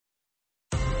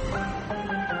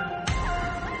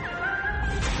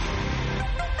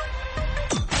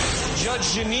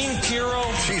Judge Jeanine Pirro.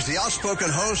 She's the outspoken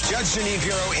host. Judge Jeanine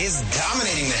Pirro is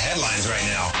dominating the headlines right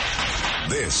now.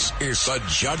 This is the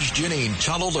Judge Jeanine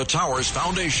Tunnel to Towers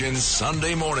Foundation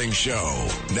Sunday Morning Show.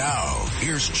 Now,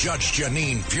 here's Judge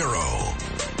Jeanine Pirro.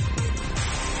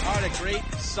 All right, a great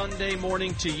Sunday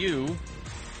morning to you.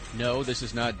 No, this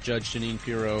is not Judge Jeanine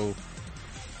Pirro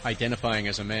identifying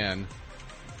as a man.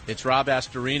 It's Rob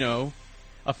Astorino,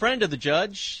 a friend of the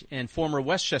judge and former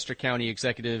Westchester County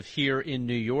executive here in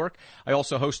New York. I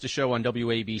also host a show on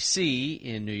WABC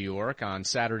in New York on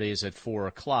Saturdays at 4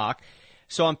 o'clock.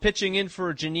 So I'm pitching in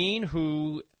for Jeanine,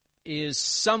 who is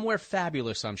somewhere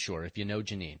fabulous, I'm sure, if you know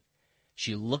Jeanine.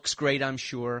 She looks great, I'm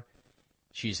sure.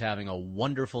 She's having a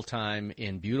wonderful time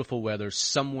in beautiful weather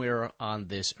somewhere on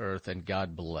this earth, and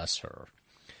God bless her.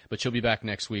 But she'll be back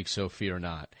next week, so fear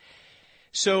not.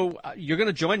 So you're going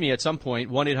to join me at some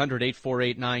point,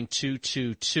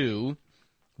 1-800-848-9222,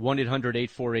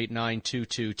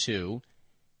 1-800-848-9222.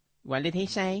 What did he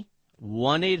say?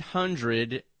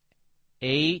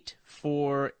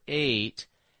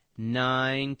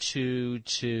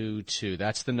 1-800-848-9222.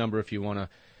 That's the number if you want to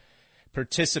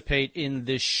participate in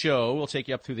this show. We'll take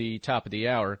you up through the top of the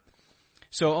hour.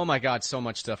 So, oh my God, so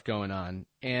much stuff going on.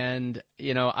 And,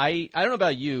 you know, I don't know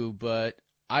about you, but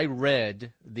I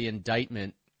read the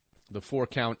indictment, the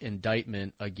 4-count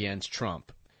indictment against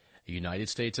Trump, the United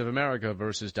States of America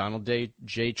versus Donald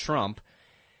J. Trump.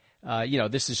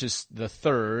 This is just the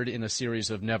third in a series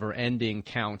of never-ending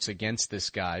counts against this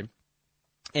guy.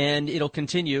 And it'll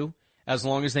continue as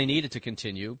long as they need it to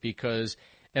continue, because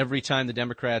every time the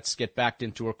Democrats get backed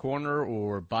into a corner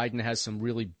or Biden has some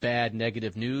really bad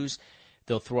negative news,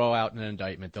 they'll throw out an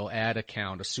indictment. They'll add a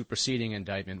count, a superseding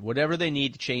indictment, whatever they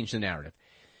need to change the narrative.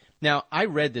 Now, I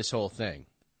read this whole thing.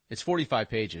 It's 45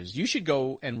 pages. You should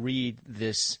go and read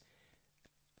this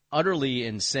utterly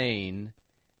insane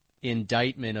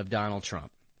indictment of Donald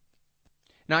Trump.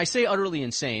 Now, I say utterly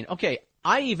insane. Okay,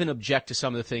 I even object to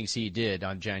some of the things he did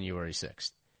on January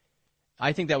 6th.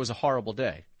 I think that was a horrible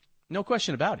day. No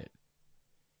question about it.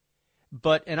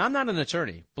 And I'm not an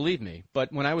attorney, believe me,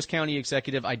 but when I was county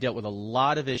executive, I dealt with a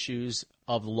lot of issues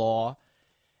of law,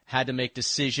 had to make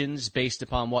decisions based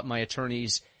upon what my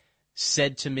attorneys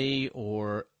said to me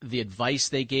or the advice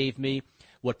they gave me,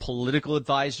 what political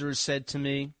advisors said to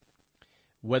me,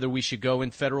 whether we should go in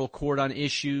federal court on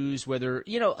issues,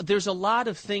 there's a lot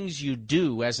of things you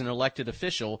do as an elected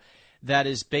official that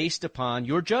is based upon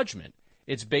your judgment.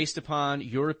 It's based upon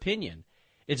your opinion.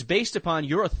 It's based upon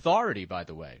your authority, by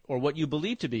the way, or what you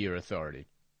believe to be your authority.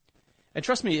 And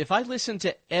trust me, if I listened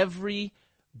to every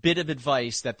bit of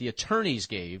advice that the attorneys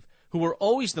gave, who were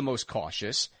always the most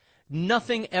cautious,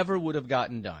 nothing ever would have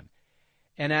gotten done.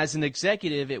 And as an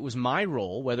executive, it was my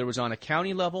role, whether it was on a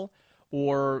county level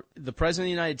or the President of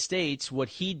the United States, what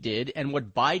he did and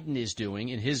what Biden is doing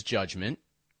in his judgment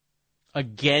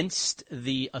against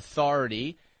the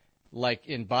authority, like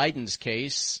in Biden's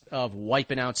case of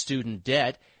wiping out student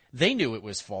debt. They knew it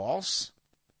was false.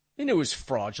 They knew it was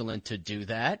fraudulent to do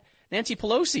that. Nancy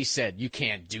Pelosi said, you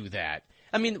can't do that.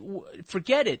 I mean,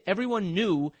 forget it. Everyone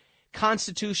knew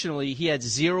constitutionally he had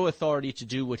zero authority to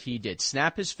do what he did.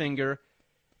 Snap his finger,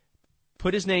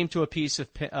 put his name to a piece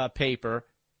of paper,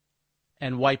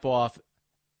 and wipe off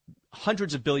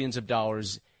hundreds of billions of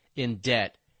dollars in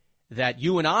debt that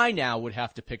you and I now would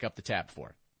have to pick up the tab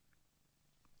for.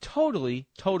 Totally,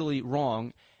 totally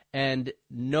wrong, and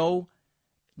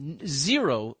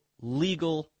zero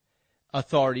legal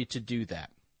authority to do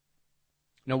that.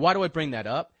 Now, why do I bring that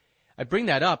up? I bring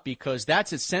that up because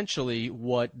that's essentially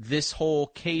what this whole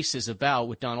case is about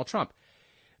with Donald Trump.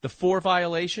 The 4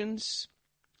 violations: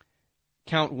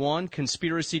 count 1,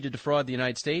 conspiracy to defraud the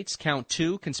United States; count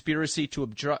 2, conspiracy to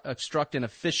obstruct an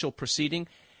official proceeding;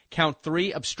 count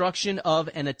 3, obstruction of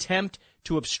an attempt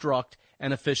to obstruct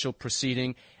an official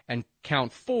proceeding; and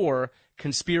count 4,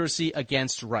 conspiracy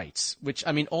against rights, which,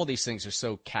 I mean, all these things are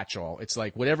so catch-all. It's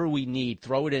like whatever we need,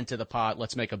 throw it into the pot.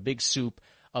 Let's make a big soup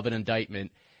of an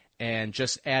indictment and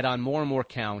just add on more and more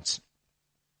counts.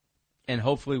 And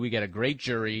hopefully we get a great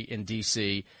jury in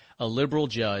D.C., a liberal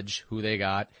judge who they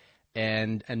got,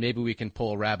 and maybe we can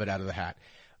pull a rabbit out of the hat.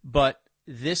 But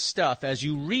this stuff, as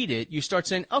you read it, you start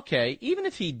saying, okay, even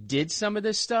if he did some of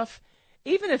this stuff,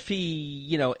 even if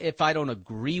he, if I don't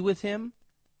agree with him,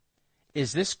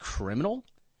 is this criminal?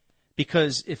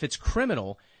 Because if it's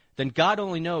criminal, then God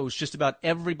only knows just about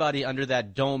everybody under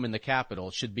that dome in the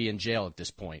Capitol should be in jail at this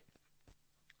point.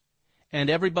 And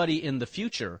everybody in the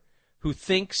future who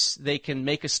thinks they can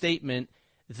make a statement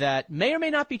that may or may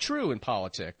not be true in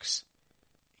politics,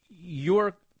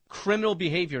 your criminal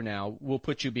behavior now will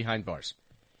put you behind bars.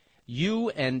 You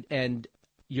and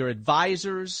your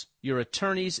advisors, your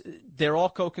attorneys, they're all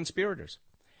co-conspirators.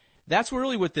 That's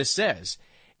really what this says.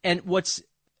 And what's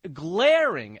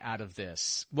glaring out of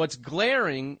this, what's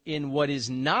glaring in what is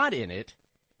not in it,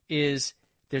 is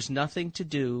there's nothing to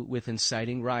do with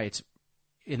inciting riots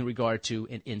in regard to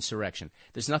an insurrection.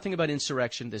 There's nothing about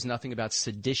insurrection. There's nothing about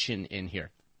sedition in here.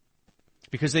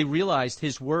 Because they realized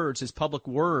his words, his public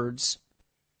words,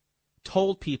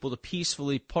 told people to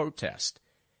peacefully protest.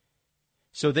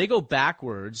 So they go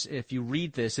backwards. If you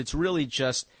read this, it's really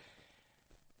just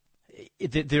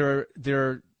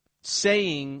they're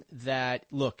saying that,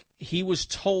 look, he was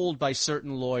told by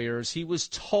certain lawyers, he was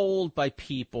told by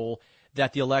people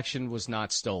that the election was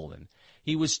not stolen.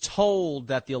 He was told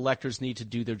that the electors need to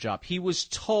do their job. He was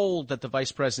told that the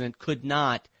vice president could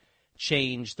not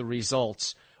change the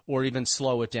results or even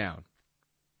slow it down.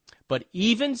 But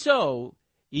even so,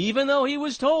 even though he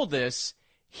was told this,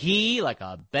 he, like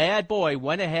a bad boy,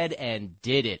 went ahead and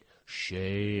did it.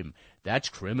 Shame. That's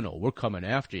criminal. We're coming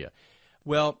after you.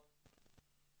 Well,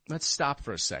 let's stop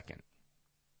for a second.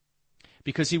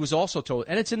 Because he was also told,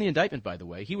 and it's in the indictment, by the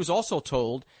way, he was also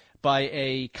told by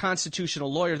a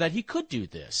constitutional lawyer that he could do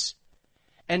this.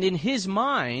 And in his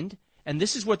mind, and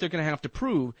this is what they're going to have to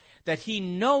prove, that he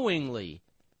knowingly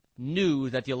knew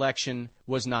that the election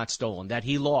was not stolen, that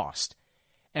he lost,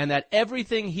 and that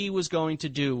everything he was going to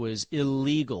do was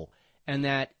illegal, and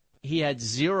that he had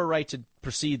zero right to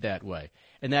proceed that way,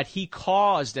 and that he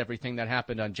caused everything that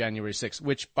happened on January 6th,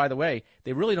 which, by the way,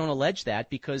 they really don't allege that,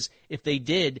 because if they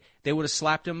did, they would have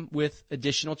slapped him with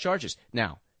additional charges.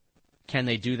 Now, can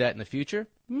they do that in the future?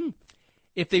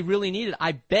 If they really need it,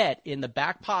 I bet in the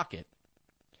back pocket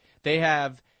they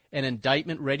have an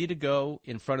indictment ready to go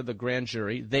in front of the grand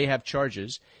jury. They have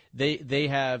charges. They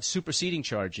have superseding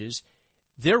charges.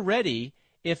 They're ready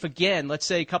if, again, let's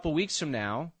say a couple weeks from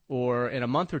now or in a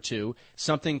month or two,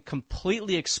 something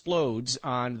completely explodes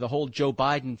on the whole Joe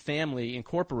Biden family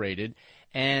incorporated,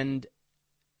 and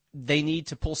they need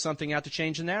to pull something out to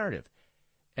change the narrative.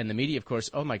 And the media, of course,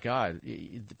 oh, my God,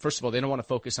 first of all, they don't want to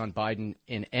focus on Biden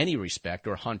in any respect,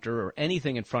 or Hunter, or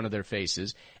anything in front of their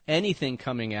faces, anything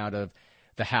coming out of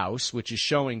the House, which is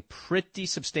showing pretty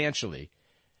substantially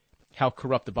how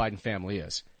corrupt the Biden family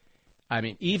is. I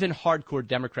mean, even hardcore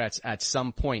Democrats at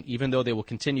some point, even though they will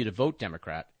continue to vote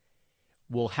Democrat,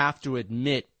 will have to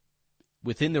admit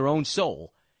within their own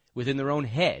soul, within their own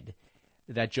head,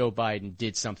 that Joe Biden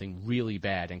did something really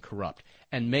bad and corrupt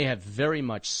and may have very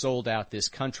much sold out this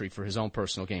country for his own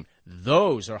personal gain.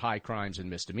 Those are high crimes and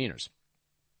misdemeanors.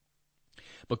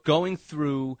 But going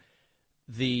through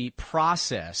the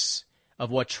process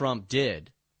of what Trump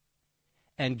did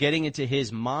and getting into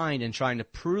his mind and trying to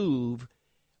prove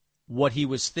what he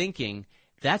was thinking,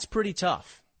 that's pretty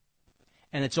tough.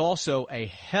 And it's also a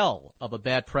hell of a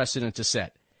bad precedent to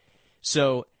set.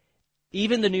 So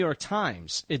even the New York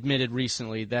Times admitted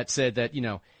recently that said that,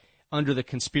 under the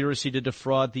conspiracy to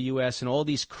defraud the U.S. and all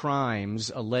these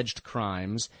crimes, alleged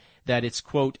crimes, that it's,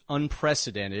 quote,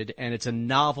 unprecedented and it's a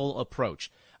novel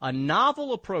approach. A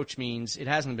novel approach means it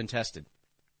hasn't been tested.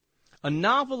 A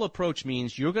novel approach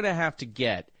means you're going to have to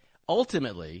get,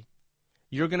 ultimately,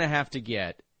 you're going to have to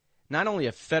get not only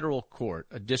a federal court,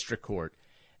 a district court,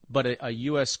 but a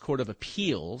U.S. Court of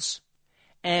Appeals,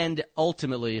 and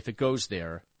ultimately, if it goes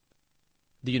there,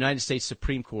 the United States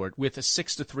Supreme Court, with a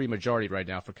 6-3 majority right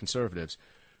now for conservatives,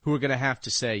 who are going to have to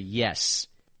say, yes,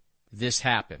 this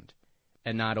happened,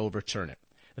 and not overturn it.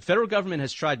 The federal government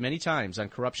has tried many times on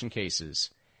corruption cases,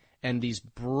 and these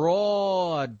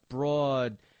broad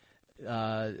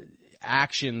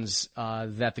actions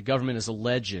that the government is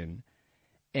alleging,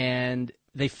 and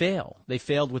they fail. They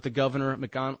failed with the Governor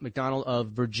McDonnell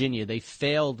of Virginia. They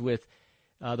failed with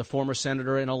the former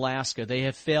senator in Alaska. They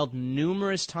have failed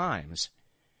numerous times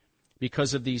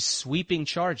because of these sweeping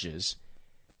charges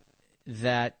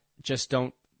that just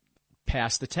don't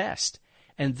pass the test.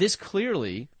 And this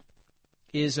clearly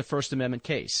is a First Amendment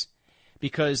case.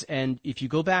 Because, and if you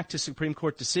go back to Supreme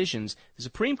Court decisions, the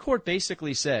Supreme Court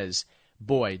basically says,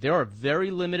 boy, there are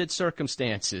very limited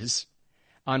circumstances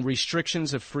on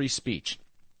restrictions of free speech.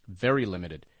 Very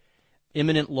limited.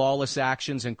 Imminent lawless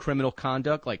actions and criminal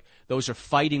conduct, like those are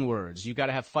fighting words. You got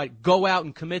to have fight. Go out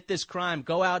and commit this crime.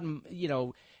 Go out and,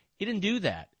 he didn't do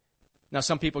that. Now,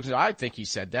 some people say, I think he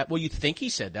said that. Well, you think he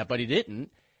said that, but he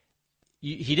didn't.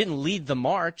 He didn't lead the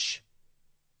march.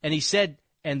 And he said,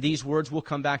 and these words will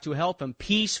come back to help him,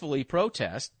 peacefully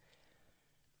protest.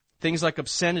 Things like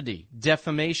obscenity,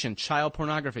 defamation, child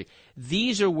pornography.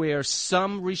 These are where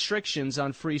some restrictions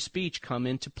on free speech come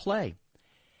into play.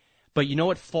 But you know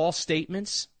what false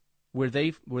statements, where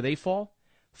they fall?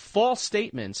 False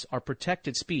statements are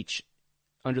protected speech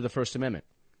under the First Amendment.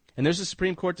 And there's a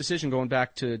Supreme Court decision going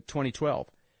back to 2012,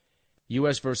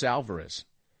 U.S. versus Alvarez.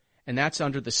 And that's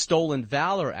under the Stolen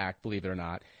Valor Act, believe it or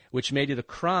not, which made it a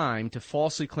crime to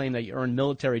falsely claim that you earned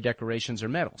military decorations or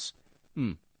medals.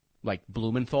 Like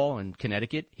Blumenthal in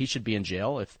Connecticut, he should be in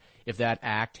jail if that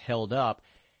act held up.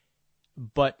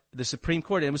 But the Supreme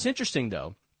Court, and it was interesting,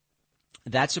 though,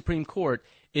 that Supreme Court,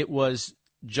 it was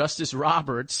Justice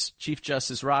Roberts, Chief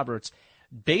Justice Roberts,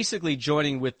 basically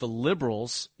joining with the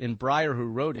liberals in Breyer who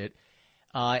wrote it,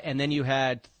 and then you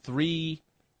had three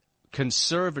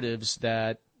conservatives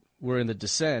that were in the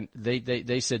dissent.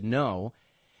 They said no,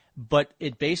 but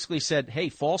it basically said, hey,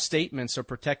 false statements are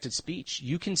protected speech.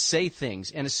 You can say things,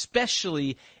 and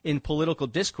especially in political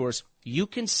discourse, you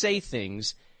can say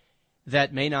things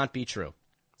that may not be true,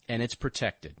 and it's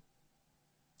protected.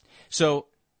 So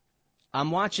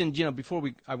I'm watching, before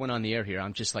I went on the air here,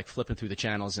 I'm just like flipping through the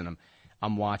channels, and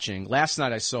I'm watching. Last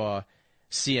night I saw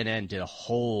CNN did a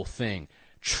whole thing,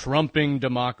 trumping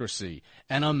democracy,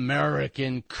 an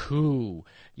American coup,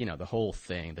 the whole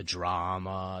thing, the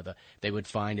drama. They would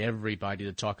find everybody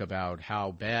to talk about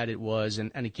how bad it was.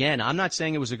 And again, I'm not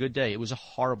saying it was a good day. It was a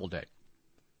horrible day.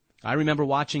 I remember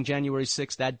watching January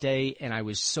 6th that day, and I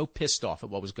was so pissed off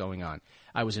at what was going on.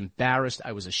 I was embarrassed.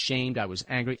 I was ashamed. I was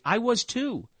angry. I was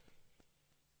too.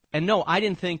 And no, I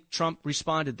didn't think Trump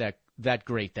responded that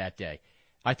great that day.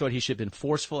 I thought he should have been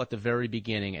forceful at the very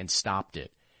beginning and stopped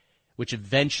it, which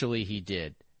eventually he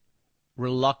did,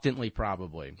 reluctantly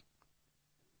probably.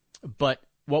 But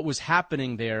what was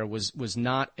happening there was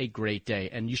not a great day,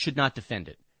 and you should not defend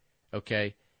it,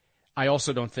 okay? I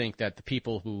also don't think that the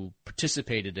people who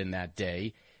participated in that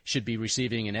day should be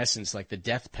receiving, in essence, like the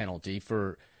death penalty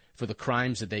for the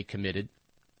crimes that they committed.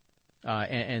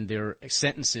 And their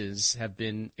sentences have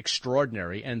been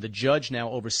extraordinary. And the judge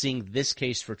now overseeing this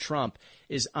case for Trump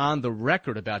is on the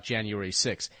record about January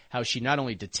 6th, how she not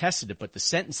only detested it, but the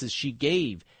sentences she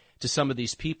gave to some of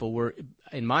these people were,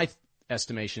 in my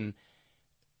estimation,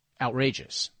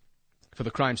 outrageous for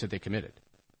the crimes that they committed.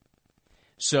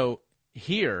 So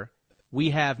here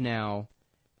we have now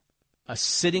a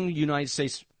sitting United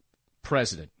States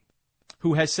president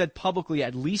who has said publicly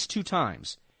at least 2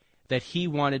 times that he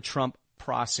wanted Trump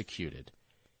prosecuted.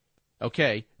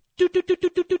 Okay.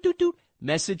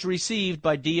 Message received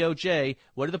by DOJ.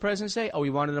 What did the president say? Oh, he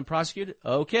wanted him prosecuted?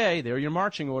 Okay, there are your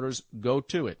marching orders. Go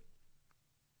to it.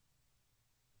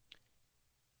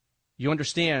 You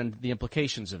understand the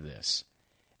implications of this.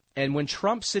 And when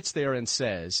Trump sits there and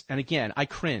says, and again, I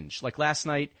cringe. Like last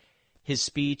night, his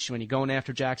speech, when he's going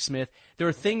after Jack Smith, there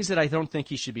are things that I don't think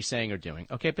he should be saying or doing.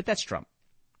 Okay, but that's Trump.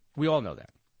 We all know that.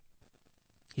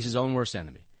 He's his own worst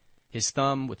enemy. His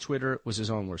thumb with Twitter was his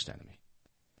own worst enemy.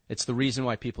 It's the reason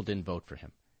why people didn't vote for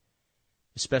him,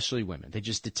 especially women. They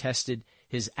just detested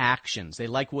his actions. They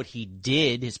like what he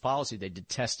did, his policy. They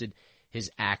detested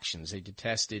his actions. They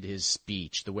detested his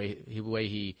speech, the way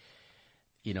he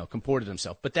comported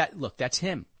himself. But that's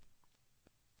him.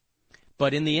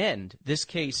 But in the end, this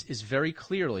case is very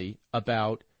clearly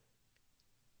about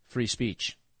free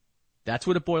speech. That's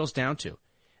what it boils down to.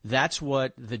 That's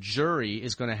what the jury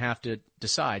is going to have to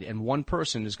decide. And one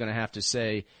person is going to have to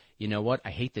say, you know what, I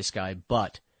hate this guy,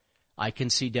 but I can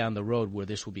see down the road where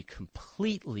this will be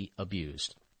completely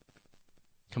abused.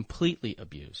 Completely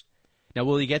abused. Now,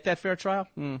 will he get that fair trial?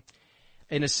 In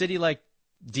a city like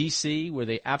D.C., where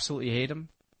they absolutely hate him,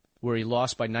 where he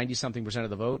lost by 90-something%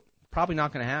 of the vote, probably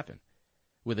not going to happen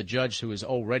with a judge who is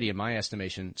already, in my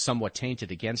estimation, somewhat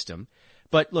tainted against him.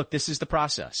 But look, this is the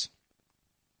process.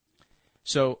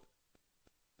 So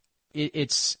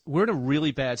we're in a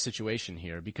really bad situation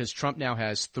here because Trump now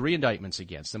has 3 indictments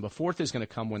against him. A 4th is going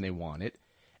to come when they want it,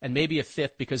 and maybe a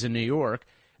 5th because in New York,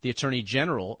 the Attorney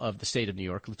General of the state of New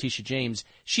York, Letitia James,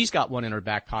 she's got one in her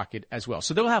back pocket as well.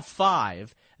 So they'll have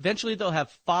 5. Eventually they'll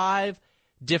have 5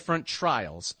 different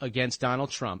trials against Donald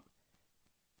Trump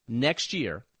next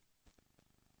year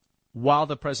while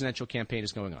the presidential campaign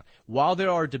is going on. While there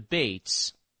are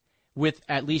debates with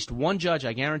at least one judge,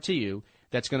 I guarantee you,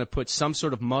 that's going to put some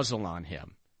sort of muzzle on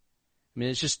him. I mean,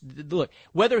 it's just, look,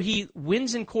 whether he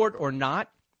wins in court or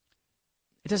not,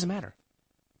 it doesn't matter.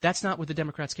 That's not what the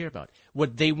Democrats care about.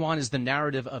 What they want is the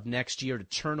narrative of next year to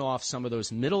turn off some of those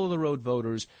middle-of-the-road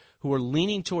voters who are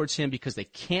leaning towards him because they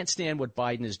can't stand what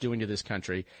Biden is doing to this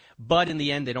country. But in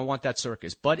the end, they don't want that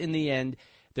circus. But in the end,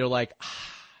 they're like,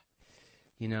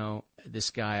 this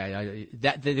guy,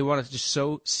 they want to just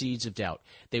sow seeds of doubt.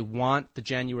 They want the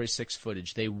January 6th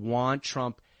footage. They want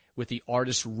Trump with the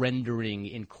artist rendering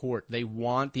in court. They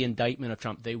want the indictment of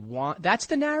Trump. That's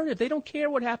the narrative. They don't care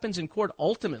what happens in court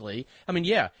ultimately. I mean,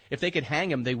 yeah, if they could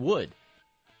hang him, they would.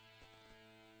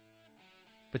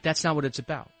 But that's not what it's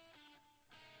about.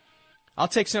 I'll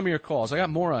take some of your calls. I got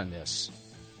more on this.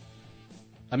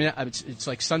 I mean, it's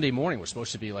like Sunday morning. We're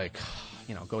supposed to be like,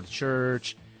 go to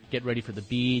church, get ready for the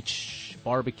beach,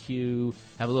 barbecue,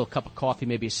 have a little cup of coffee,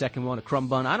 maybe a second one, a crumb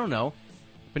bun. I don't know.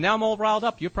 But now I'm all riled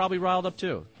up. You're probably riled up,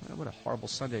 too. What a horrible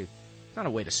Sunday. Not a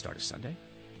way to start a Sunday.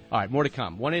 All right, more to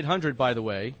come. 1-800, by the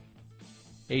way,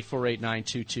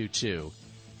 848-9222.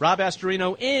 Rob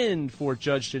Astorino in for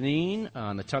Judge Jeanine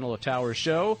on the Tunnel of Towers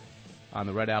show on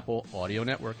the Red Apple Audio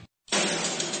Network.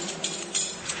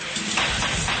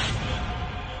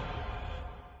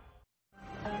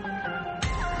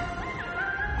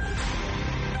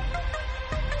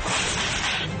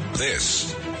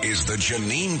 This is the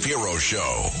Jeanine Pirro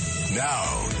Show.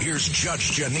 Now, here's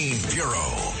Judge Jeanine Pirro.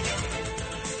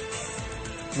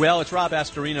 Well, it's Rob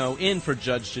Astorino in for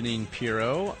Judge Jeanine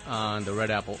Pirro on the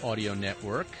Red Apple Audio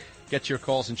Network. Get to your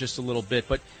calls in just a little bit,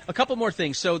 but a couple more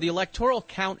things. So the Electoral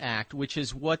Count Act, which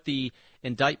is what the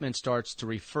indictment starts to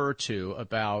refer to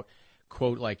about,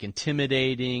 quote, like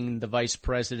intimidating the vice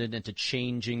president into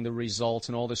changing the results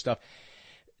and all this stuff.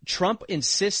 Trump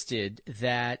insisted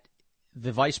that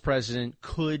the vice president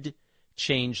could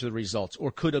change the results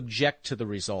or could object to the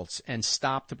results and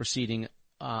stop the proceeding,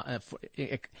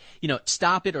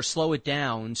 stop it or slow it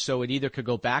down so it either could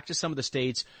go back to some of the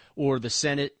states or the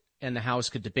Senate and the House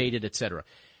could debate it, et cetera.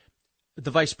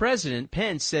 The vice president,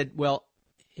 Pence, said, well,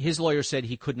 his lawyer said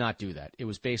he could not do that. It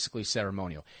was basically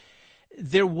ceremonial.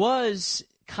 There was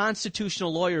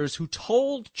constitutional lawyers who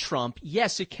told Trump,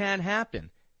 yes, it can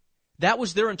happen. That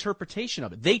was their interpretation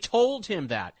of it. They told him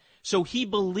that. So he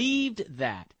believed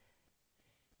that.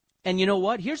 And you know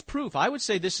what? Here's proof. I would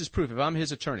say this is proof if I'm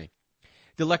his attorney.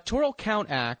 The Electoral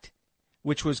Count Act,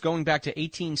 which was going back to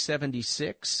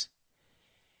 1876,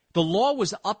 the law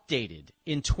was updated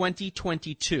in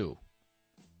 2022.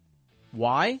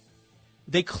 Why?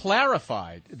 They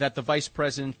clarified that the vice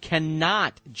president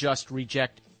cannot just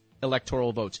reject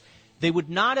electoral votes. They would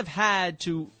not have had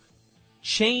to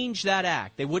change that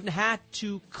act. They wouldn't have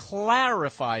to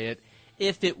clarify it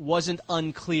if it wasn't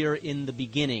unclear in the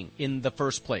beginning, in the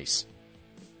first place.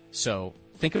 So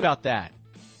think about that,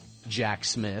 Jack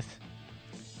Smith.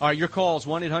 All right, your calls,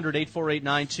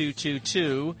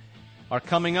 1-800-848-9222, are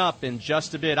coming up in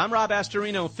just a bit. I'm Rob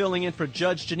Astorino filling in for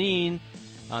Judge Jeanine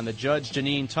on the Judge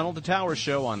Jeanine Tunnel to Tower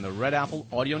show on the Red Apple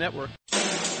Audio Network.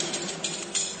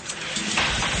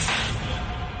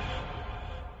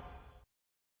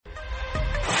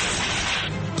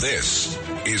 This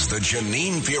is the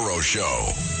Jeanine Pirro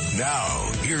Show. Now,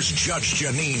 here's Judge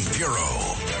Jeanine Pirro.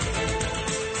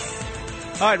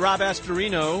 All right, Rob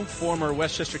Astorino, former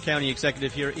Westchester County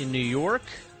executive here in New York,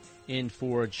 in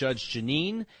for Judge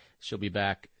Jeanine. She'll be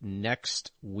back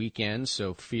next weekend,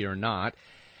 so fear not.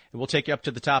 And we'll take you up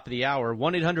to the top of the hour,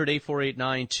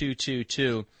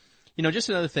 1-800-848-9222. Just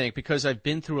another thing, because I've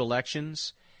been through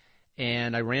elections,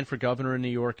 and I ran for governor in New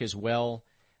York as well.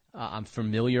 I'm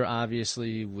familiar,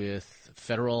 obviously, with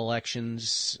federal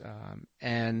elections.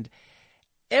 And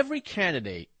every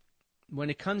candidate, when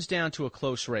it comes down to a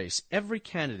close race, every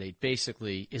candidate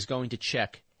basically is going to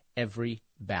check every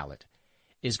ballot,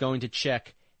 is going to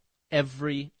check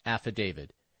every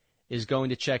affidavit, is going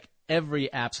to check every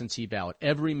absentee ballot.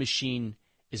 Every machine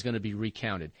is going to be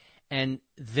recounted. And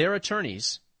their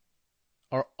attorneys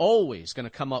are always going to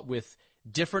come up with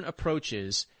different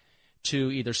approaches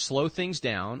to either slow things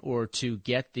down or to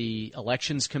get the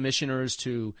elections commissioners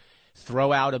to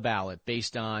throw out a ballot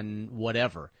based on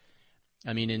whatever.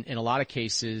 I mean, in a lot of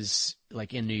cases,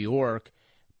 like in New York,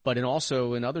 but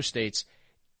also in other states,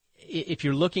 if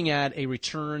you're looking at a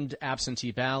returned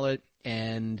absentee ballot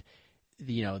and,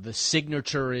 the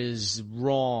signature is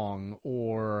wrong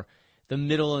or the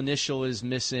middle initial is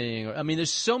missing,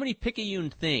 there's so many picayune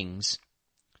things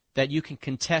that you can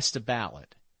contest a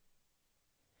ballot.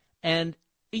 And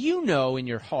in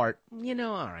your heart, all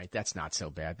right, that's not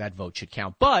so bad. That vote should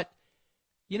count. But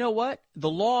you know what? The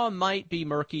law might be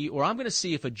murky, or I'm going to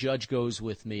see if a judge goes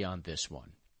with me on this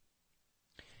one.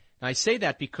 Now, I say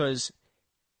that because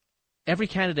every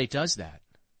candidate does that.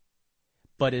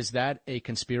 But is that a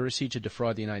conspiracy to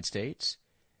defraud the United States?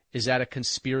 Is that a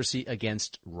conspiracy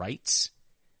against rights,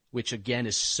 which, again,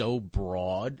 is so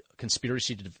broad,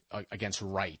 conspiracy against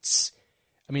rights?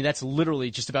 That's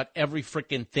literally just about every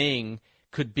freaking thing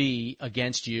could be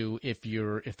against you if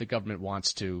the government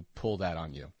wants to pull that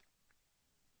on you.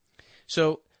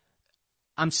 So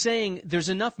I'm saying there's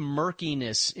enough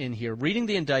murkiness in here. Reading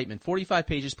the indictment, 45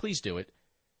 pages, please do it.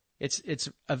 It's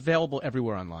available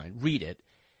everywhere online. Read it.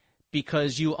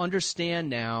 because you understand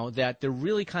now that they're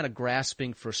really kind of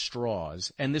grasping for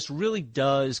straws. And this really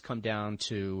does come down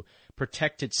to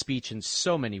protected speech in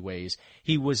so many ways.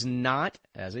 He was not,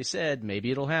 as I said,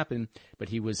 maybe it'll happen, but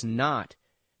he was not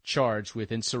charged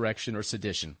with insurrection or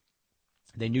sedition.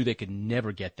 They knew they could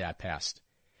never get that passed.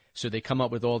 So they come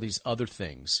up with all these other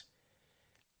things.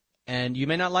 And you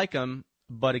may not like them,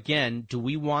 but again, do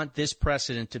we want this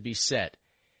precedent to be set?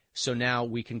 So now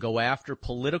we can go after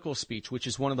political speech, which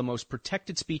is one of the most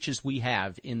protected speeches we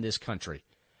have in this country.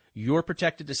 You're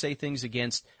protected to say things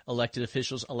against elected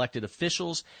officials. Elected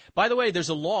officials, by the way, there's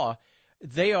a law.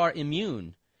 They are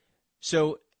immune.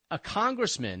 So a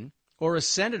congressman or a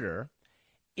senator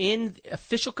in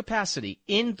official capacity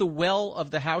in the well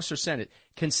of the House or Senate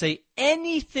can say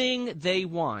anything they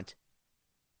want,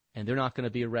 and they're not going to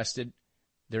be arrested.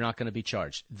 They're not going to be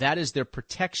charged. That is their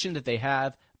protection that they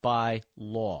have by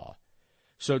law.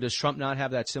 So does Trump not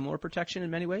have that similar protection in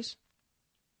many ways?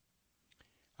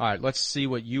 All right, let's see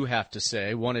what you have to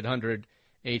say.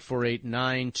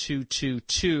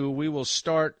 1-800-848-9222. We will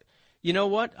start. You know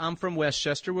what? I'm from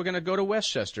Westchester. We're going to go to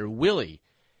Westchester. Willie,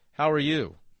 how are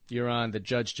you? You're on the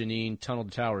Judge Jeanine Tunnel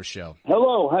to Towers show.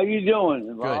 Hello, how you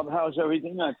doing? Rob, Good. how's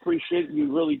everything? I appreciate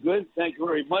you really good. Thank you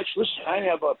very much. Listen, I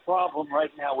have a problem right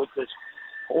now with this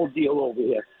whole deal over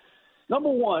here. Number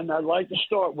one, I'd like to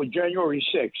start with January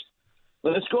 6th.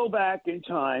 Let's go back in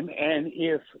time, and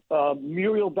if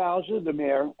Muriel Bowser, the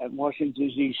mayor at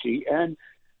Washington, D.C., and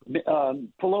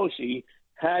Pelosi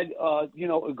had,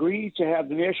 agreed to have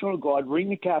the National Guard ring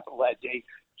the Capitol that day,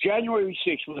 January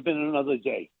 6th would have been another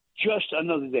day. Just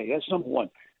another day. That's number one.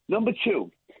 Number two,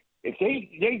 if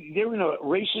they're in a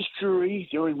racist jury,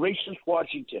 they're in racist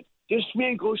Washington. This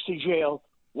man goes to jail.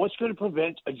 What's going to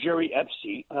prevent a Jeffrey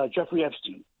Epstein?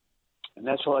 And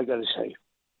that's all I got to say.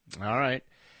 All right.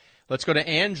 Let's go to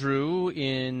Andrew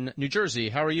in New Jersey.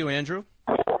 How are you, Andrew?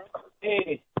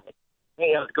 Hey,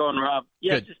 how's it going, Rob?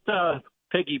 Yeah, Good. Just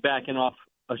piggybacking off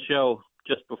a show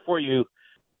just before you,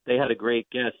 they had a great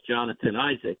guest, Jonathan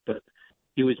Isaac, but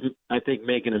he was, I think,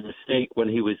 making a mistake when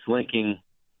he was linking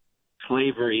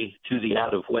slavery to the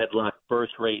out-of-wedlock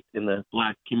birth rate in the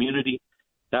black community.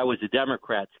 That was a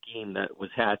Democrat scheme that was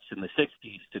hatched in the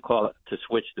 60s to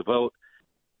switch the vote,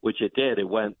 which it did. It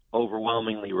went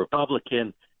overwhelmingly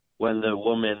Republican when the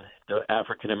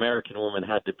African-American woman,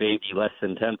 had the baby less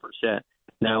than 10%.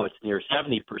 Now it's near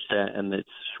 70%, and it's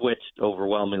switched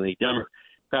overwhelmingly Democrat.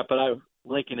 But I'm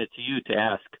linking it to you to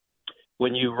ask,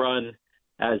 when you run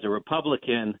as a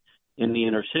Republican in the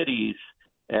inner cities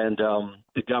and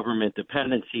the government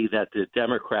dependency that the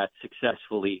Democrats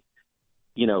successfully,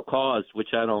 caused,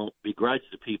 which I don't begrudge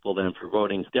the people then for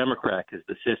voting Democrat because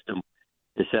the system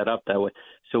is set up that way.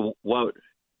 So what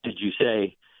did you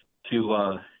say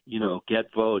to, get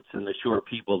votes and assure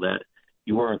people that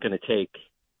you weren't going to take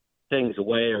things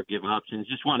away or give options?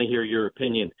 Just want to hear your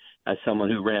opinion as someone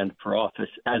who ran for office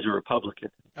as a Republican.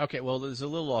 Okay, well, this is a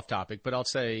little off topic, but I'll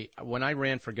say when I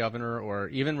ran for governor or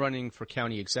even running for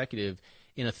county executive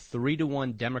in a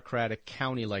 3-1 Democratic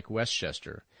county like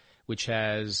Westchester, which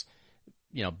has,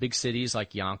 big cities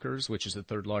like Yonkers, which is the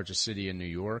third largest city in New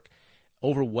York,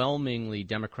 overwhelmingly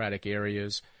Democratic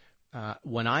areas.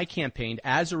 When I campaigned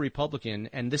as a Republican,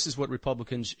 and this is what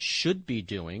Republicans should be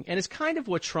doing, and it's kind of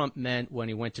what Trump meant when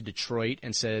he went to Detroit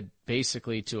and said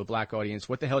basically to a black audience,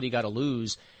 what the hell do you got to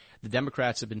lose? The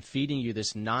Democrats have been feeding you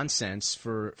this nonsense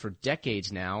for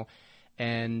decades now,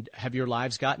 and have your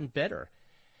lives gotten better?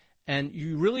 And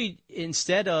you really,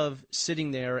 instead of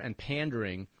sitting there and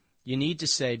pandering, you need to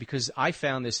say, because I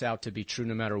found this out to be true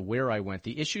no matter where I went,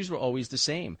 the issues were always the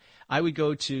same. I would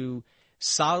go to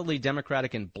solidly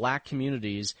Democratic and black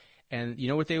communities, and you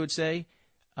know what they would say?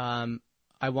 I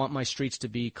want my streets to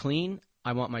be clean.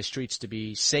 I want my streets to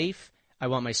be safe. I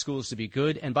want my schools to be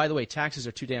good. And by the way, taxes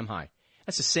are too damn high.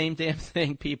 That's the same damn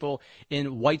thing people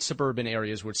in white suburban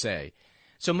areas would say.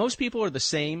 So most people are the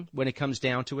same when it comes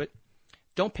down to it.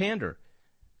 Don't pander.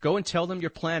 Go and tell them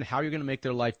your plan, how you're going to make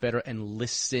their life better, and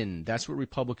listen. That's what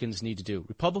Republicans need to do.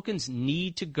 Republicans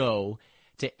need to go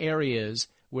to areas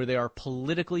where they are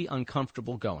politically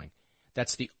uncomfortable going.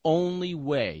 That's the only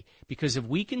way, because if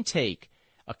we can take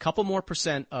a couple more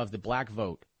 % of the black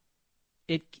vote,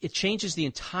 it changes the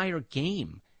entire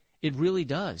game. It really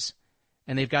does.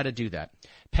 And they've got to do that.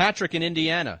 Patrick in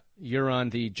Indiana, you're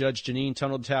on the Judge Jeanine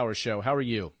Tunnel to Towers show. How are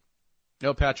you?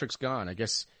 No, Patrick's gone. I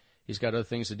guess he's got other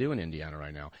things to do in Indiana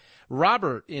right now.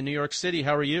 Robert in New York City,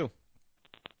 how are you?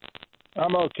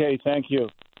 I'm okay, thank you.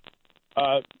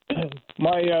 My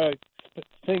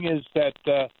thing is that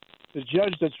the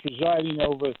judge that's presiding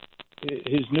over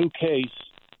his new case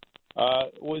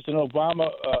was an Obama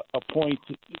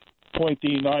appointee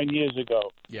appointee 9 years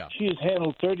ago. Yeah. She has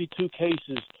handled 32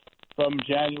 cases from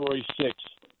January 6th.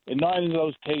 In 9 of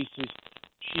those cases,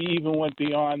 she even went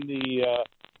beyond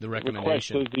the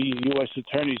request of the U.S.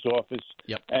 Attorney's Office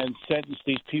and sentenced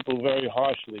these people very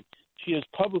harshly. She has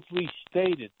publicly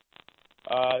stated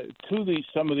to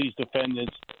some of these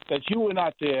defendants that you were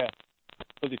not there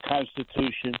for the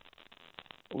Constitution,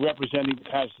 representing the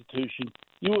Constitution.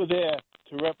 You were there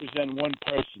to represent one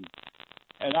person.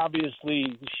 And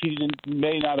obviously, she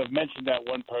may not have mentioned that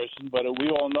one person, but we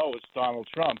all know it's Donald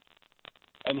Trump.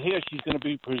 And here she's going to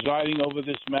be presiding over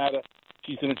this matter.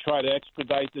 She's going to try to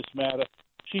expedite this matter.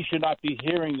 She should not be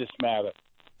hearing this matter.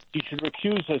 She should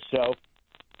recuse herself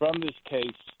from this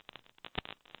case.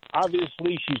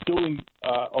 Obviously, she's doing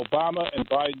Obama and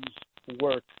Biden's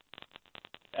work.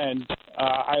 And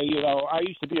I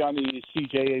used to be on the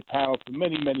CJA panel for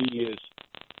many, many years.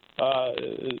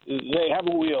 They have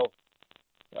a wheel.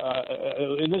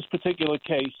 In this particular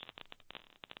case,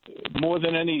 more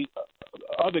than any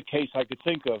other case I could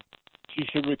think of, she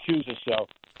should recuse herself.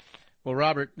 Well,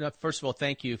 Robert, first of all,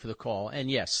 thank you for the call.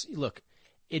 And yes, look,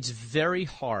 it's very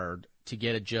hard to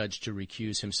get a judge to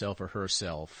recuse himself or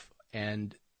herself.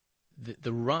 And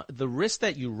the risk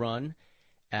that you run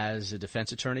as a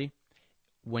defense attorney,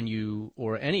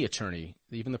 or any attorney,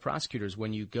 even the prosecutors,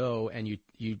 when you go and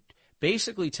you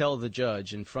basically tell the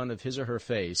judge in front of his or her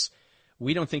face,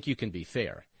 we don't think you can be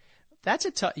fair. That's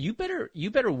a tough. You better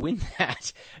win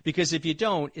that, because if you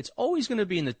don't, it's always going to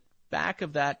be in the back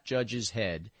of that judge's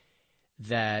head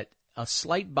that a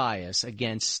slight bias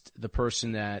against the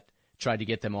person that tried to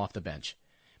get them off the bench.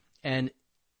 And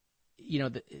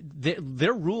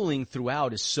their ruling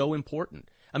throughout is so important.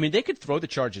 I mean, they could throw the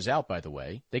charges out, by the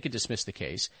way. They could dismiss the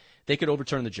case. They could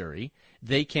overturn the jury.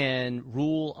 They can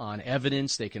rule on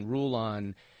evidence. They can rule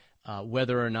on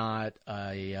whether or not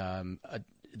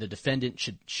the defendant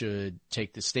should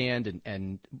take the stand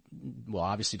and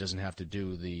obviously doesn't have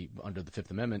to under the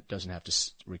Fifth Amendment, doesn't have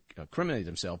to criminate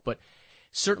themselves, but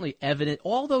certainly evident,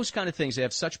 all those kind of things, they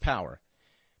have such power.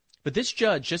 But this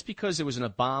judge, just because it was an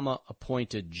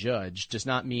Obama-appointed judge, does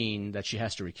not mean that she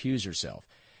has to recuse herself.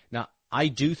 Now, I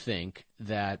do think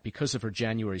that because of her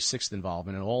January 6th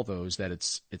involvement and all those, that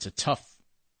this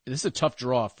is a tough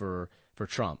draw for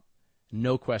Trump.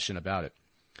 No question about it.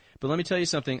 But let me tell you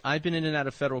something. I've been in and out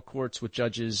of federal courts with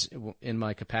judges in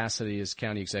my capacity as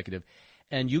county executive.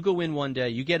 And you go in one day,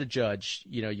 you get a judge,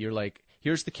 you're like,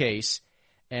 here's the case.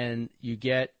 And you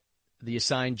get the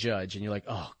assigned judge, and you're like,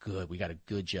 oh, good, we got a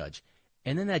good judge.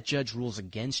 And then that judge rules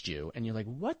against you, and you're like,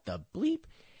 what the bleep?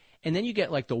 And then you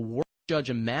get like the worst judge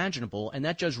imaginable, and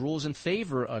that judge rules in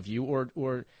favor of you,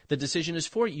 or the decision is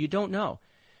for you. You don't know.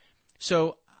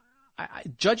 So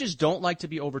judges don't like to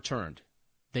be overturned.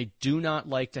 They do not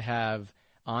like to have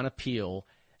on appeal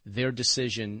their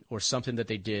decision or something that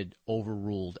they did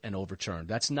overruled and overturned.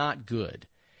 That's not good.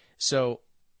 So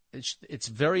it's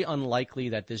very unlikely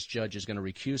that this judge is going to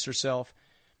recuse herself.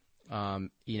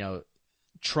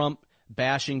 Trump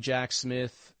bashing Jack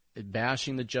Smith,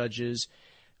 bashing the judges.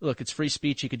 Look, it's free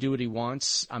speech. He could do what he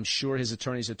wants. I'm sure his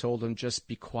attorneys have told him, just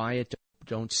be quiet.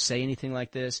 Don't say anything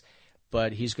like this.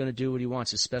 But he's going to do what he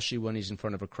wants, especially when he's in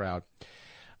front of a crowd.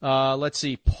 Let's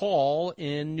see. Paul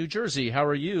in New Jersey. How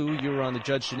are you? You were on the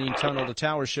Judge Jeanine Tunnel to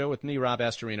Tower show with me, Rob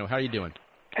Astorino. How are you doing?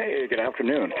 Hey, good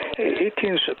afternoon. Hey,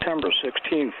 18 September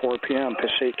 16, 4 p.m.,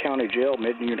 Passaic County Jail,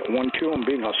 Mid-Unit 1Q. I'm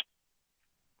being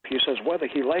he says whether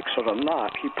he likes it or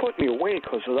not, he put me away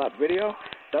because of that video.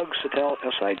 Doug Sittel,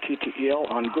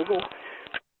 Sittel, on Google.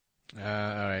 All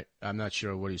right. I'm not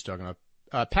sure what he's talking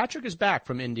about. Patrick is back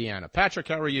from Indiana. Patrick,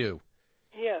 how are you?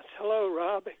 Yes. Hello,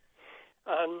 Rob.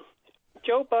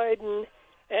 Joe Biden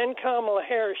and Kamala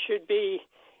Harris should be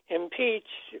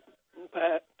impeached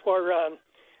for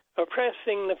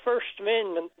oppressing the First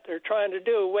Amendment. They're trying to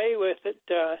do away with it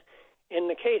in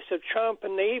the case of Trump,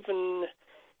 and they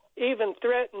even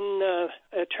threaten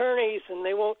attorneys, and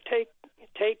they won't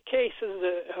take cases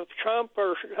of Trump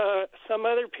or some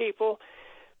other people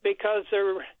because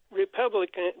they're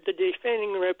Republican, the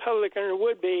defending Republican or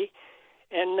would be,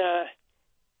 and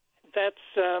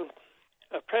that's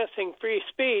oppressing free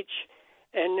speech.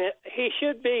 And he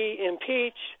should be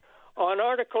impeached on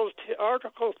Article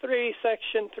 3,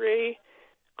 Section 3,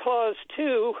 Clause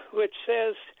 2, which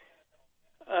says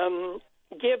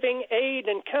giving aid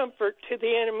and comfort to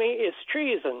the enemy is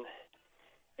treason.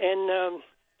 And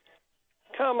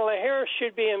Kamala Harris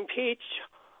should be impeached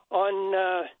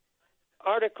on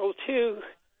Article 2,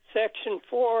 Section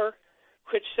 4,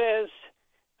 which says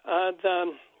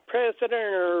the president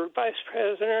or vice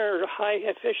president or high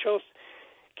officials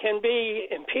can be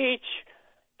impeached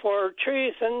for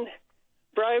treason,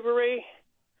 bribery,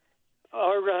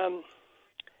 high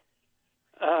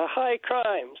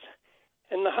crimes.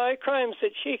 And the high crimes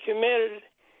that she committed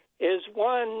is,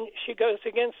 one, she goes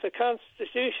against the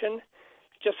Constitution,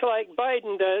 just like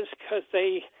Biden does, because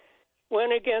they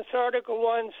went against Article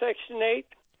 1, Section 8,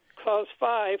 Clause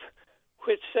 5,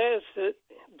 which says that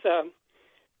the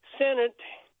Senate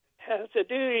has the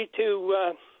duty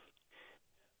to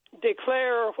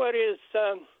declare what you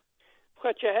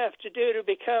have to do to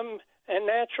become a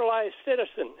naturalized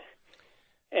citizen.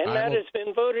 And that has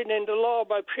been voted into law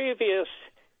by previous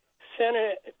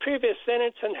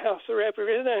Senates and House of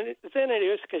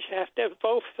Representatives, because you have to have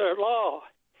both for law.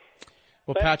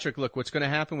 Well, Patrick, look, what's going to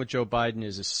happen with Joe Biden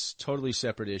is a totally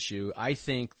separate issue. I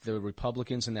think the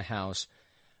Republicans in the House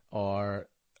are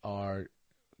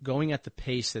going at the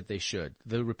pace that they should.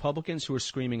 The Republicans who are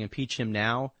screaming, impeach him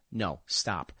now, no,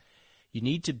 stop. You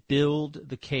need to build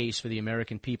the case for the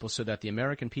American people so that the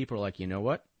American people are like, you know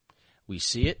what? We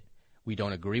see it. We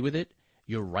don't agree with it.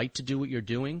 You're right to do what you're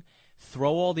doing.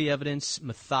 Throw all the evidence,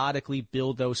 methodically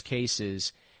build those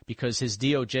cases, because his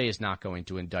DOJ is not going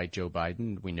to indict Joe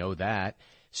Biden. We know that.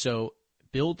 So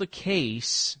build the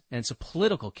case, and it's a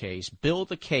political case, build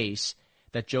the case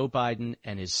that Joe Biden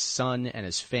and his son and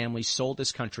his family sold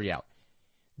this country out.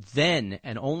 Then,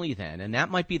 and only then, and that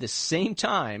might be the same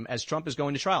time as Trump is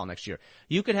going to trial next year,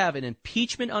 you could have an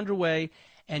impeachment underway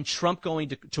and Trump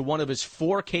going to one of his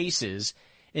 4 cases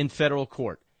in federal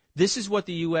court. This is what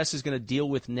the U.S. is going to deal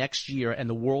with next year, and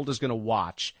the world is going to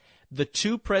watch. The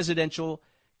 2 presidential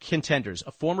contenders,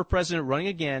 a former president running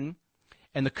again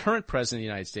and the current president of the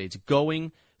United States,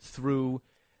 going through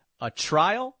a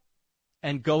trial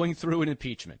and going through an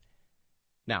impeachment.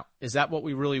 Now, is that what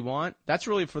we really want? That's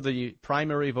really for the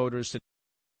primary voters, to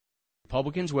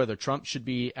Republicans, whether Trump should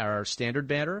be our standard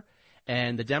bearer,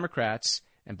 and the Democrats.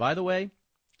 And by the way,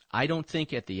 I don't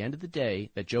think at the end of the day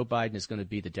that Joe Biden is going to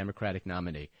be the Democratic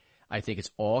nominee. I think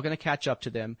it's all going to catch up to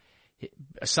them,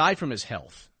 aside from his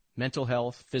health, mental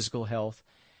health, physical health,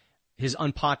 his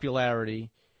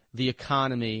unpopularity, the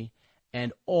economy,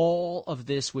 and all of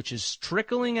this, which is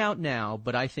trickling out now,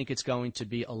 but I think it's going to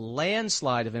be a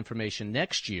landslide of information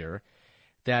next year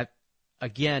that,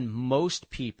 again, most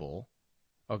people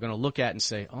are going to look at and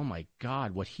say, oh, my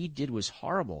God, what he did was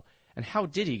horrible. And how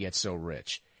did he get so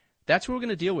rich? That's what we're going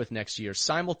to deal with next year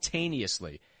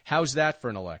simultaneously. How's that for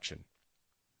an election?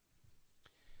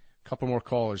 A couple more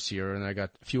callers here, and I got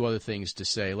a few other things to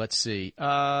say. Let's see.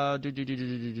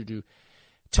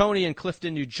 Tony in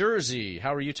Clifton, New Jersey.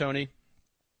 How are you, Tony?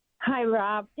 Hi,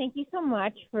 Rob. Thank you so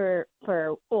much for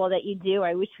all that you do.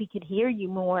 I wish we could hear you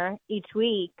more each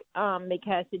week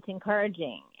because it's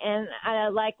encouraging. And I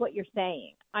like what you're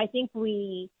saying. I think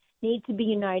we need to be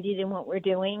united in what we're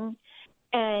doing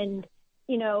and,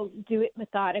 do it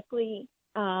methodically.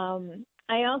 I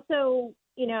also,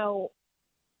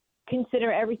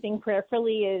 consider everything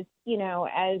prayerfully as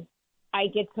I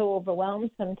get so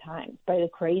overwhelmed sometimes by the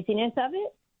craziness of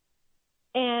it.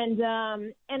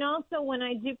 And also when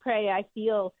I do pray, I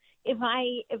feel if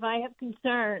I have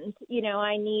concerns,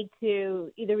 I need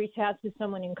to either reach out to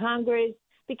someone in Congress,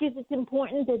 because it's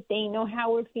important that they know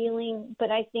how we're feeling. But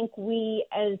I think we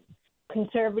as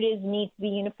conservatives need to be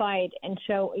unified and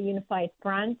show a unified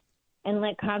front and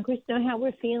let Congress know how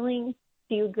we're feeling.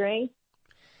 Do you agree?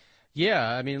 Yeah.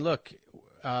 I mean, look,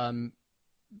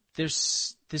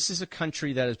 this is a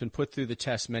country that has been put through the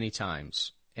test many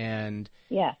times. And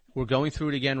we're going through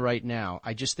it again right now.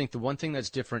 I just think the one thing that's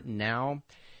different now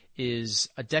is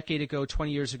a decade ago,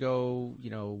 20 years ago,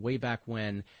 way back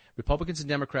when, Republicans and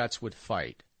Democrats would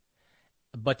fight.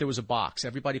 But there was a box.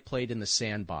 Everybody played in the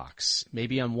sandbox,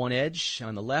 maybe on one edge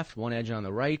on the left, one edge on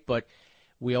the right. But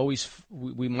we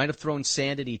might have thrown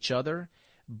sand at each other.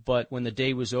 But when the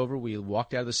day was over, we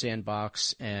walked out of the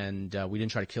sandbox and we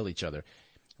didn't try to kill each other.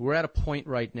 We're at a point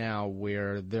right now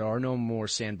where there are no more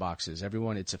sandboxes.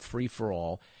 It's a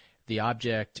free-for-all. The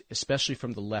object, especially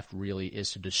from the left, really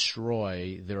is to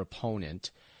destroy their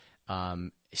opponent.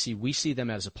 We see them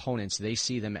as opponents. They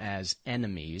see them as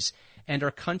enemies. And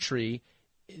our country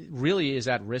really is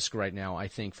at risk right now, I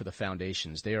think, for the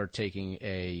foundations. They are taking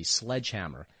a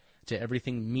sledgehammer to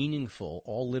everything meaningful,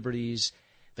 all liberties,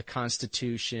 the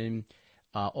Constitution,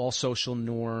 all social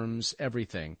norms,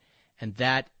 everything. And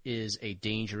that is a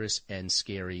dangerous and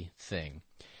scary thing.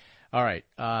 All right,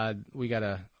 we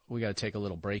gotta take a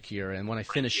little break here. And when I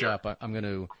finish up, I'm going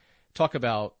to talk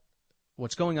about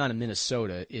what's going on in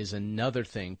Minnesota. Is another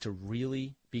thing to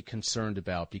really be concerned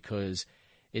about, because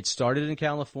it started in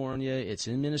California, it's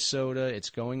in Minnesota,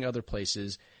 it's going other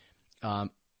places,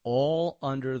 all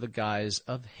under the guise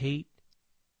of hate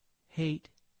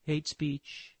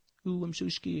speech. Ooh, I'm so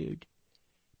scared.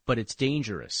 But it's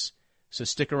dangerous. So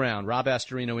stick around. Rob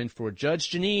Astorino in for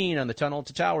Judge Jeanine on the Tunnel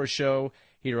to Towers show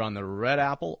here on the Red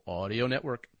Apple Audio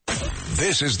Network.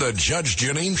 This is the Judge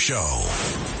Jeanine Show.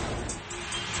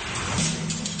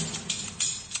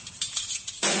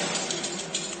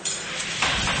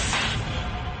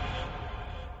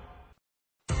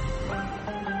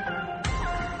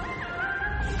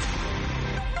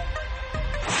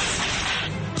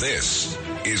 This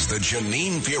is the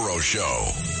Jeanine Pirro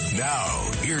Show. Now,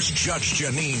 here's Judge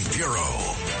Jeanine Pirro.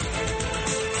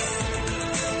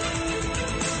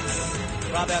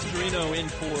 Rob Astorino in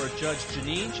for Judge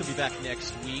Jeanine. She'll be back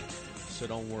next week, so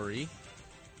don't worry.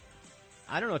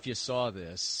 I don't know if you saw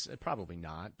this. Probably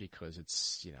not, because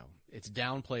it's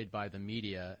downplayed by the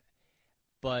media.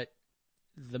 But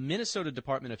the Minnesota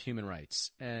Department of Human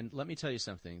Rights, and let me tell you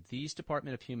something, these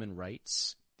Department of Human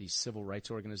Rights, these civil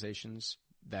rights organizations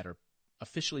that are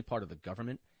officially part of the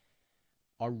government,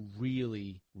 are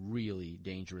really, really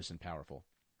dangerous and powerful,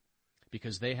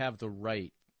 because they have the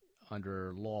right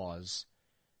under laws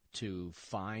to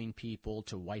fine people,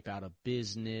 to wipe out a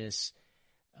business,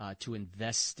 to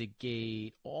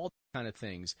investigate, all kind of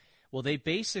things. Well, they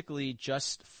basically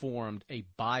just formed a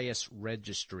bias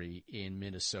registry in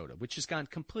Minnesota, which has gone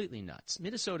completely nuts.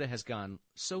 Minnesota has gone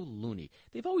so loony.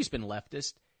 They've always been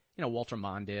leftist, Walter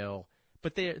Mondale,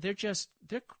 but they're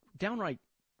downright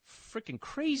freaking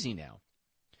crazy now.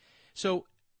 So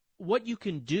what you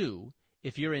can do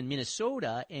if you're in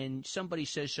Minnesota and somebody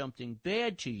says something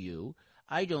bad to you,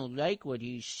 I don't like what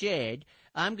he said,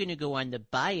 I'm going to go on the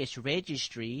bias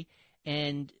registry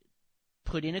and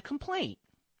put in a complaint.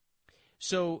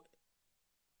 So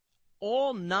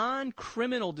all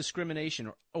non-criminal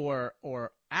discrimination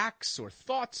or acts or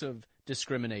thoughts of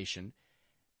discrimination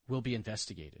will be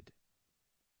investigated,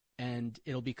 and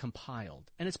it'll be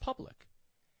compiled, and it's public.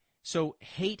 So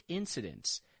hate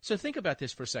incidents. So think about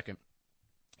this for a second.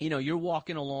 You're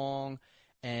walking along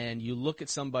and you look at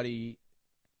somebody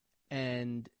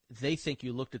and they think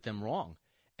you looked at them wrong.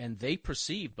 And they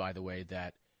perceive, by the way,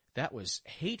 that was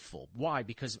hateful. Why?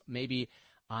 Because maybe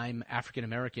I'm African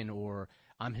American or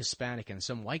I'm Hispanic and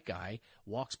some white guy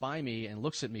walks by me and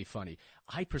looks at me funny.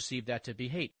 I perceive that to be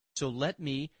hate. So let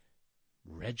me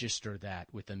register that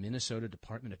with the Minnesota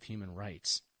Department of Human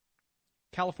Rights.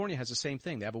 California has the same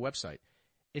thing. They have a website.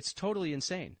 It's totally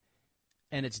insane.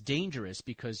 And it's dangerous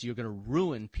because you're going to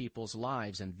ruin people's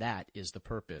lives, and that is the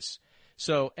purpose.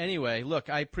 So anyway, look,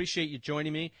 I appreciate you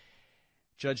joining me.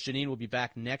 Judge Jeanine will be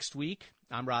back next week.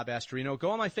 I'm Rob Astorino.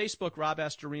 Go on my Facebook, Rob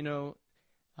Astorino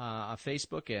on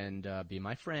Facebook, and be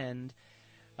my friend.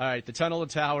 All right, the Tunnel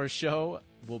to Towers show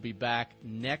will be back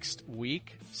next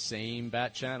week. Same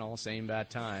bat channel, same bat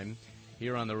time,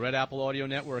 here on the Red Apple Audio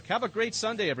Network. Have a great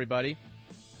Sunday, everybody.